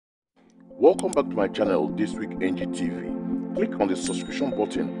Welcome back to my channel, This Week NGTV. Click on the subscription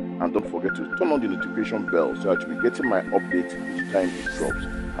button and don't forget to turn on the notification bell so that you'll be getting my updates each time it drops.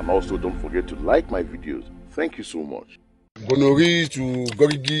 And also don't forget to like my videos. Thank you so much. Gonori to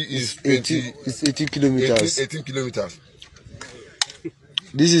Gorigi is 18 kilometers. 18 kilometers.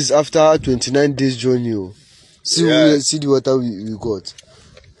 This is after 29 days journey. See, Yeah. see the water we got.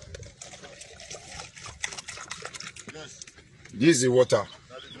 This is the water.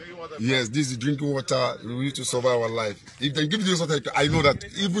 Yes, this is the drinking water we need to survive our life. If they give you this water, I know that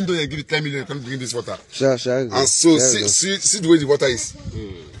even though you give it 10 million, you can't drink this water. Sure. And so see the way the water is.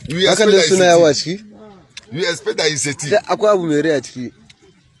 You How can expect you that watch? you expect that it's a tea. You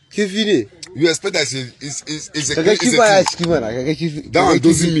expect that it's a tea. That one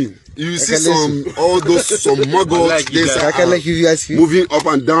doesn't mean. You see all those maggots moving up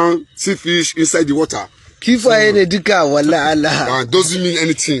and down, see fish inside the water. That doesn't mean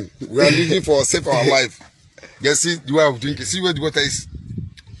anything. We are living for save our life. You see the way of drinking. See where the water is.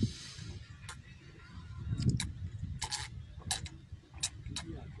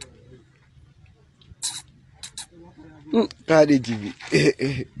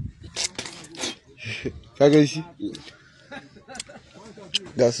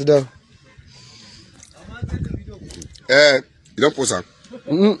 Sit down. You don't pause.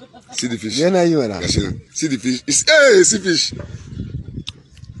 See the fish. See the fish. See fish.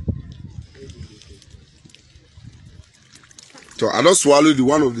 So I don't swallow the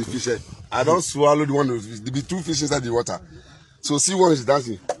one of the fish. I don't swallow the one of the fish. There be two fish inside the water. So see one is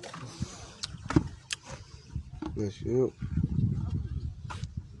dancing. Yes,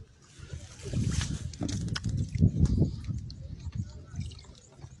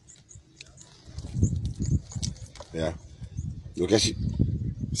 Yeah. Okay, see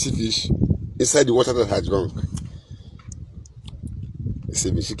fish inside the water that has drunk. It's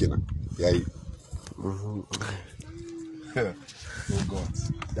a chicken. Yeah. Oh God.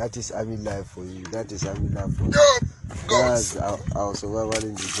 That is army life for you. That is army life for you. God. That's our survival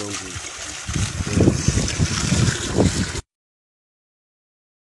in the jungle.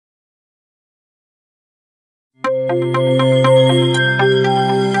 Yes.